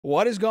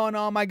What is going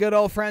on, my good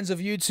old friends of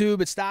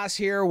YouTube? It's Stas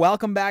here.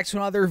 Welcome back to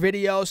another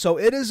video. So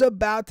it is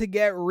about to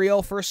get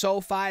real for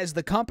Sofi as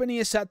the company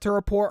is set to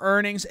report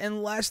earnings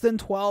in less than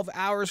 12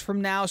 hours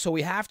from now. So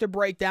we have to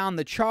break down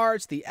the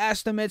charts, the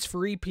estimates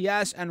for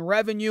EPS and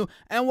revenue,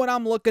 and what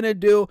I'm looking to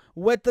do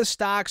with the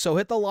stock. So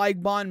hit the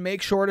like button,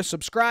 make sure to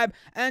subscribe,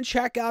 and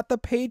check out the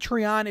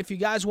Patreon if you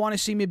guys want to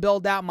see me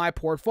build out my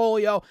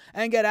portfolio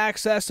and get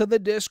access to the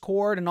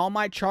Discord and all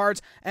my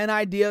charts and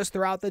ideas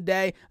throughout the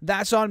day.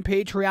 That's on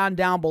Patreon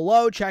down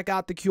below. Check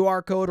out the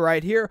QR code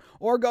right here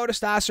or go to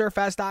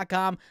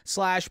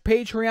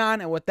stassurfs.com/Patreon.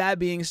 And with that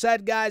being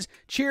said, guys,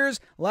 cheers.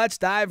 Let's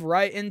dive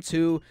right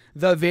into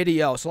the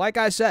video. So like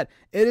I said,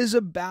 it is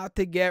about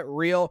to get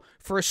real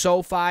for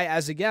Sofi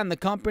as again, the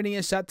company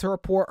is set to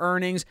report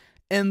earnings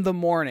in the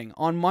morning,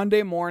 on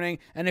Monday morning.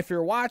 And if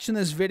you're watching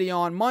this video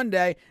on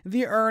Monday,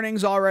 the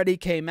earnings already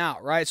came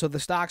out, right? So the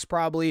stock's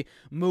probably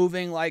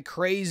moving like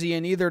crazy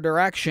in either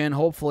direction,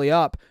 hopefully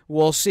up.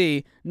 We'll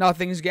see.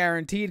 Nothing's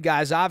guaranteed,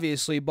 guys,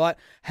 obviously. But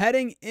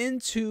heading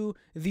into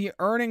the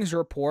earnings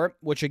report,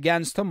 which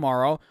again's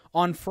tomorrow,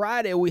 on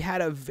Friday, we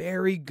had a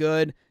very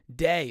good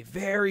day,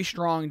 very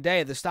strong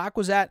day. The stock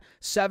was at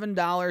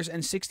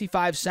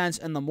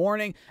 $7.65 in the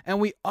morning, and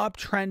we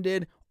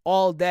uptrended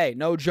all day,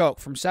 no joke,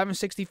 from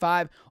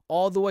 $7.65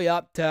 all the way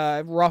up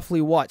to roughly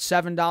what,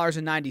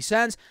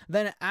 $7.90.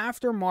 Then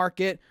after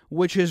market,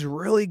 which is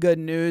really good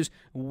news,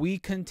 we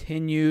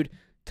continued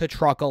to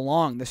truck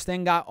along. This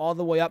thing got all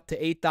the way up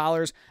to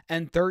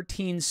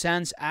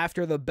 $8.13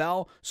 after the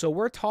bell. So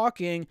we're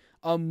talking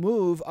a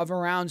move of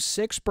around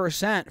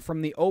 6%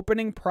 from the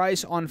opening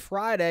price on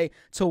Friday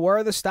to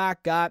where the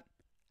stock got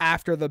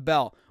after the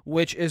bell,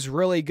 which is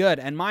really good.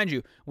 And mind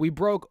you, we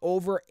broke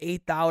over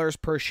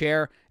 $8 per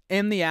share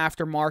in the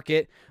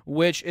aftermarket,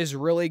 which is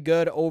really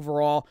good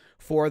overall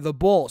for the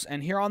bulls.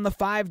 And here on the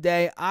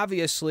 5-day,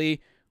 obviously,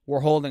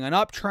 we're holding an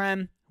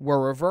uptrend.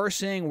 We're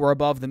reversing. We're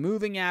above the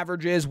moving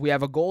averages. We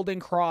have a golden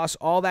cross,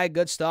 all that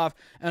good stuff.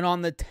 And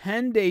on the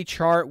 10-day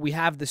chart, we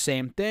have the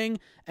same thing.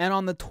 And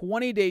on the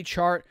 20-day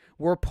chart,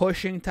 we're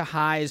pushing to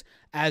highs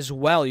as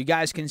well. You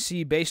guys can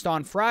see based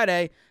on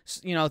Friday,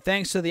 you know,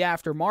 thanks to the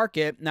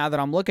aftermarket, now that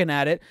I'm looking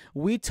at it,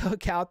 we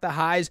took out the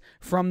highs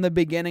from the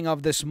beginning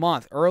of this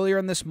month. Earlier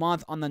in this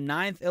month, on the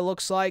 9th, it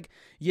looks like,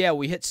 yeah,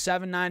 we hit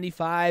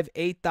 $7.95,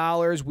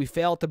 $8. We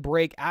failed to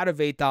break out of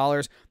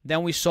 $8.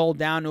 Then we sold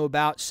down to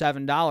about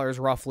 $7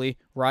 roughly,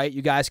 right?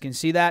 You guys can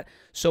see that.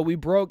 So we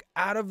broke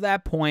out of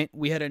that point.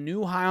 We hit a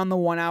new high on the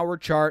 1-hour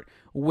chart,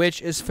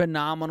 which is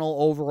phenomenal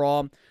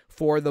overall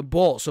for the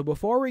bull. So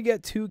before we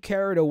get too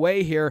carried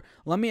away here,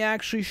 let me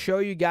actually show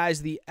you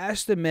guys the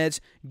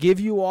estimates, give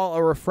you all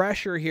a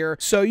refresher here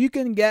so you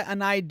can get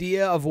an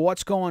idea of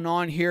what's going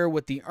on here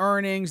with the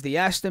earnings, the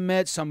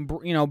estimates, some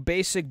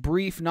basic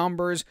brief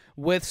numbers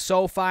with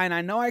Sofi. And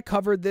I know I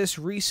covered this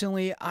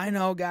recently. I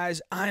know,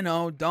 guys, I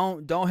know.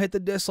 Don't hit the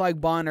dislike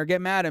button or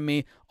get mad at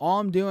me. All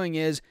I'm doing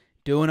is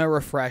doing a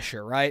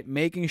refresher, right?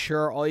 Making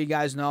sure all you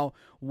guys know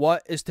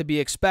what is to be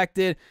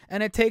expected,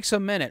 and it takes a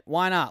minute.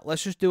 Why not?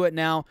 Let's just do it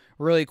now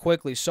really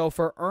quickly. So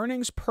for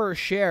earnings per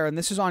share, and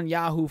this is on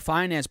Yahoo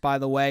Finance, by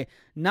the way,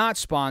 not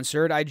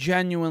sponsored. I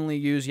genuinely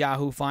use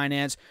Yahoo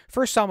Finance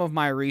for some of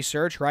my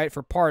research, right?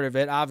 For part of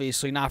it,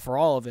 obviously not for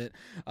all of it.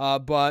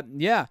 But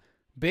yeah,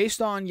 based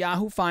on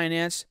Yahoo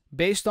Finance,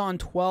 based on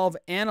 12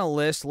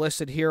 analysts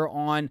listed here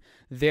on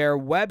their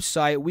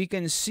website, we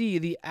can see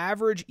the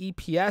average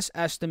EPS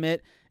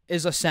estimate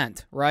is a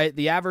cent, right?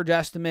 The average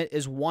estimate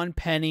is 1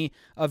 penny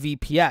of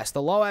EPS.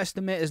 The low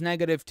estimate is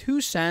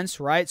 -2 cents,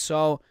 right?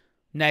 So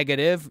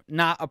negative,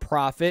 not a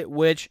profit,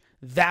 which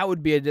that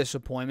would be a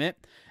disappointment.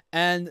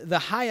 And the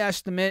high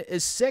estimate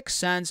is 6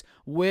 cents,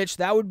 which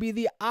that would be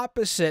the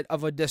opposite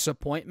of a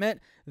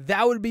disappointment.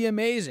 That would be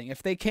amazing.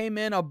 If they came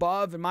in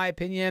above, in my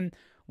opinion,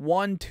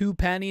 1-2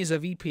 pennies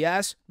of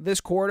EPS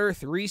this quarter,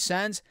 3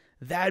 cents,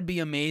 that'd be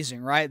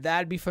amazing, right?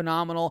 That'd be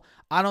phenomenal.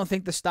 I don't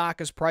think the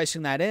stock is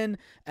pricing that in,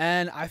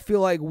 and I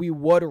feel like we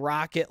would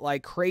rocket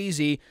like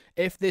crazy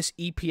if this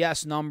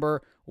EPS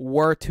number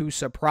were to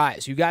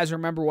surprise. You guys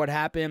remember what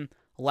happened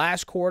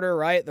last quarter,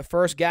 right? The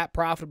first GAAP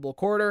profitable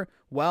quarter.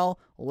 Well,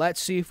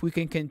 let's see if we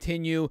can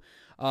continue,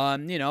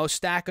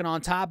 stacking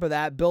on top of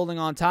that, building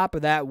on top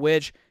of that,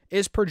 which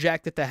is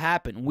projected to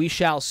happen. We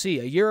shall see.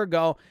 A year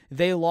ago,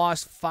 they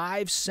lost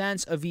 5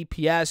 cents of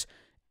EPS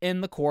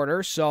in the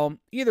quarter. So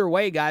either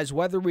way, guys,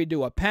 whether we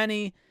do a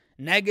penny,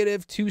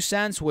 -2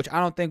 cents, which I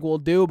don't think we'll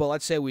do, but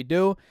let's say we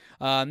do,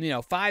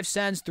 5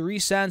 cents, 3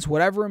 cents,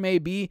 whatever it may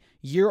be,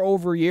 year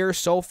over year,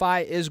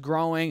 Sofi is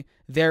growing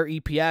their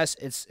EPS.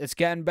 It's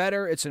getting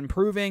better. It's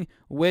improving,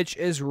 which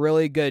is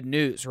really good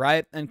news,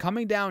 right? And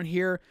coming down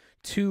here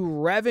to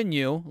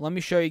revenue, let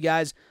me show you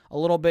guys a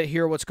little bit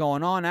here what's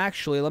going on.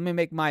 Actually, let me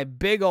make my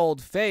big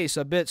old face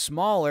a bit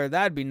smaller.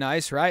 That'd be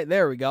nice, right?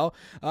 There we go.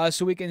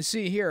 So we can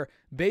see here,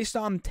 based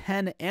on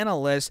 10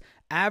 analysts,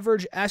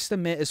 average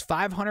estimate is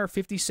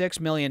 $556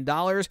 million.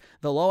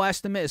 The low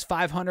estimate is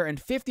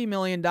 $550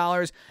 million.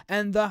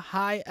 And the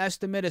high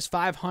estimate is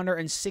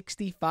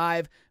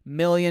 $565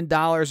 million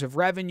of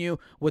revenue,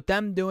 with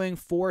them doing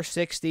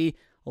 $460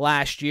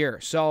 last year.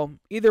 So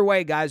either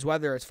way, guys,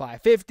 whether it's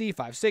 550,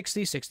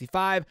 560,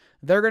 65,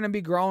 they're going to be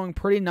growing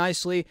pretty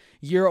nicely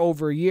year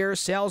over year.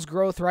 Sales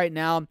growth right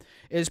now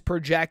is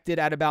projected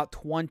at about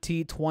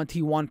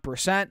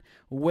 21%,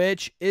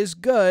 which is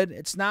good.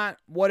 It's not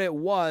what it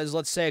was,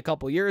 let's say a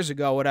couple years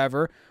ago,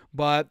 whatever,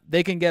 but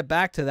they can get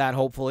back to that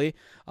hopefully.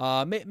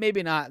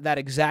 Maybe not that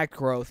exact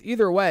growth.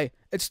 Either way,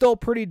 it's still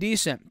pretty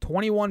decent.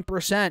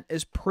 21%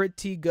 is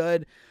pretty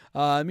good.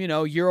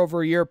 Year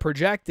over year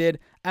projected,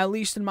 at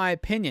least in my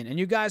opinion. And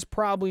you guys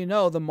probably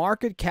know the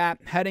market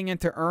cap heading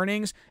into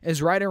earnings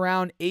is right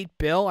around $8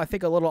 billion. I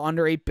think a little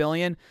under $8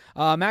 billion.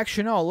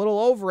 Actually, no, a little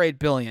over $8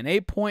 billion.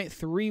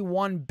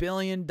 $8.31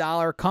 billion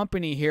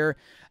company here.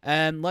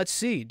 And let's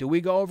see, do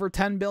we go over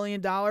 $10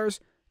 billion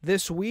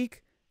this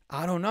week?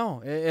 I don't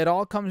know. It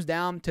all comes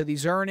down to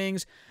these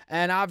earnings,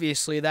 and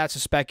obviously that's a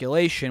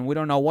speculation. We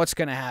don't know what's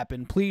going to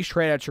happen. Please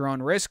trade at your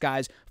own risk,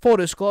 guys. Full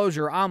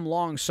disclosure, I'm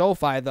long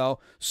Sofi, though,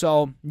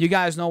 so you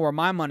guys know where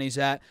my money's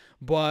at.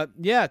 But,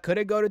 yeah, could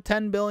it go to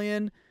 $10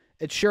 billion?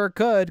 It sure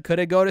could. Could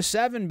it go to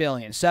 $7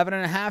 billion,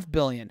 $7.5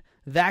 billion?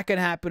 That could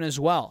happen as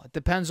well. It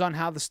depends on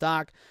how the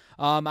stock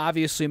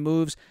obviously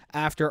moves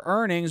after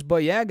earnings.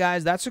 But yeah,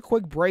 guys, that's a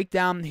quick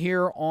breakdown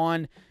here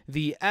on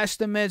the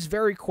estimates.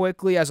 Very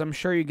quickly, as I'm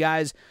sure you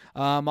guys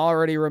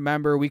already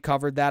remember, we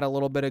covered that a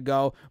little bit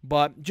ago.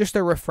 But just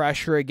a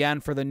refresher again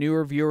for the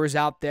newer viewers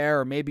out there,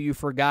 or maybe you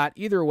forgot.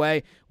 Either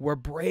way, we're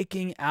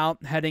breaking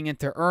out heading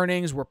into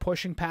earnings. We're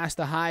pushing past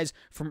the highs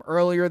from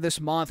earlier this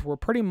month. We're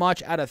pretty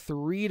much at a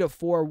 3 to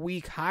 4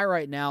 week high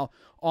right now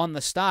on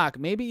the stock,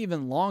 maybe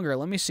even longer.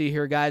 Let me see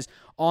here, guys,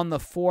 on the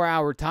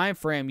 4-hour time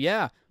frame.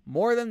 Yeah,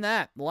 more than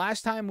that. The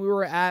last time we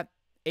were at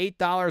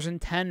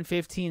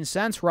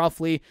 $8.10-15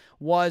 roughly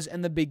was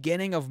in the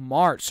beginning of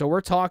March. So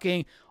we're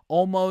talking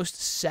almost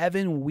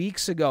 7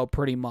 weeks ago,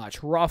 pretty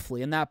much,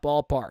 roughly in that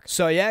ballpark.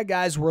 So yeah,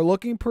 guys, we're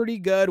looking pretty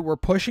good. We're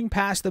pushing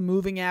past the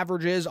moving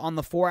averages on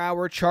the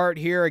 4-hour chart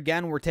here.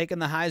 Again, we're taking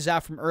the highs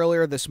out from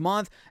earlier this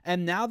month.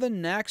 And now the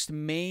next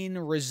main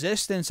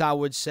resistance, I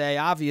would say,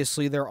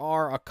 obviously there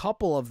are a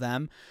couple of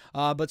them,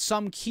 but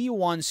some key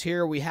ones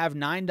here. We have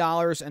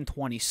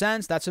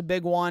 $9.20. That's a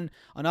big one.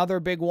 Another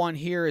big one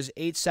here is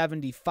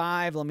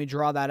 $8.75. Let me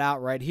draw that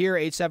out right here.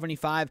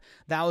 $8.75.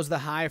 That was the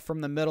high from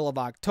the middle of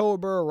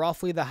October,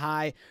 roughly the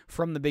high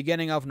from the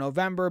beginning of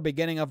November,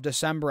 beginning of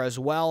December as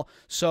well.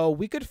 So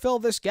we could fill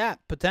this gap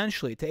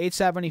potentially to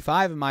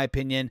 $8.75 in my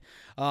opinion,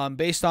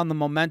 based on the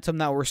momentum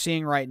that we're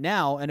seeing right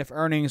now. And if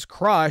earnings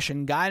crush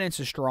and guidance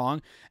is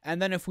strong,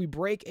 and then if we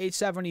break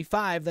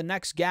 $8.75, the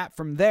next gap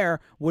from there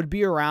would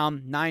be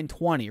around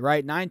 $9.20,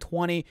 right?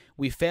 $9.20,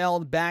 we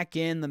failed back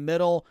in the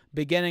middle,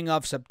 beginning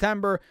of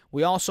September.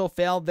 We also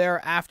failed there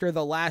after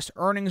the last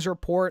earnings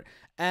report.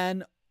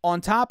 And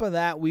on top of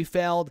that, we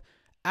failed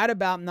at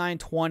about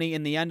 $9.20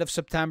 in the end of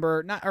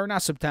September,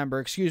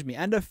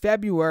 end of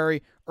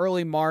February,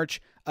 early March,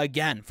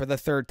 again for the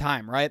third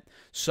time, right?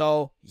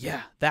 So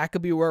yeah, that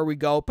could be where we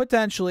go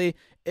potentially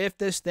if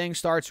this thing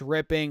starts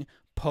ripping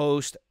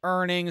post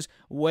earnings,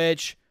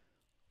 which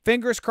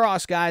fingers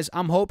crossed, guys.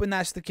 I'm hoping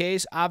that's the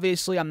case.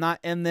 Obviously, I'm not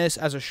in this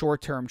as a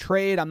short-term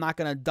trade. I'm not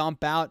going to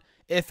dump out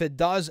if it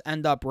does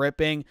end up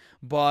ripping,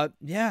 but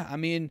yeah, I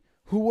mean,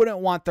 who wouldn't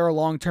want their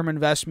long-term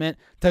investment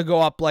to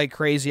go up like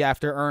crazy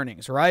after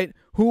earnings, right?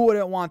 Who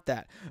wouldn't want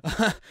that?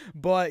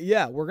 But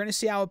yeah, we're going to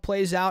see how it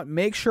plays out.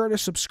 Make sure to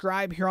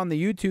subscribe here on the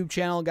YouTube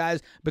channel,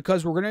 guys,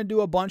 because we're going to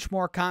do a bunch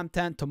more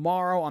content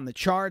tomorrow on the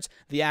charts,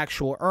 the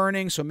actual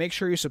earnings. So make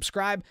sure you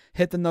subscribe,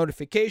 hit the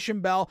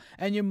notification bell,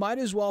 and you might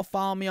as well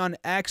follow me on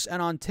X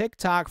and on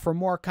TikTok for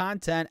more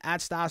content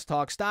at Stocks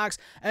Talk Stocks.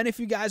 And if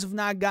you guys have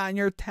not gotten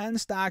your 10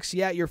 stocks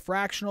yet, your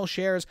fractional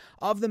shares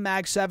of the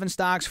Mag 7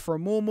 stocks for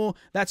Moomoo,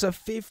 that's a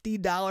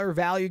 $50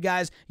 value,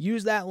 guys.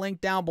 Use that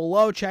link down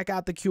below. Check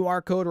out the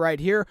QR code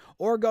right here,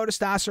 or go to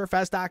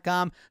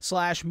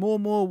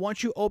stocksurfs.com/Moomoo.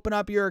 Once you open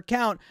up your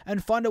account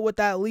and fund it with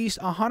at least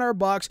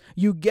 $100,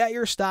 you get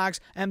your stocks.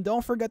 And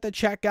don't forget to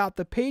check out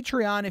the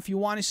Patreon if you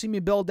want to see me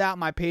build out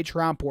my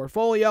Patreon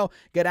portfolio,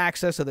 get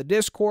access to the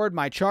Discord,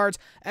 my charts,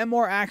 and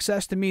more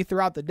access to me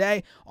throughout the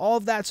day. All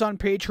of that's on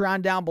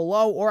Patreon down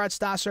below, or at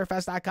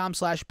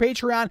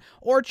stocksurfs.com/Patreon,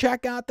 or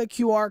check out the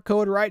QR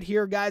code right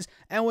here, guys.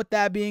 And with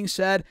that being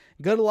said,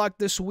 good luck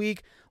this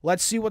week.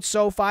 Let's see what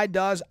SoFi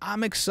does.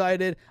 I'm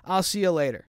excited. I'll see you later.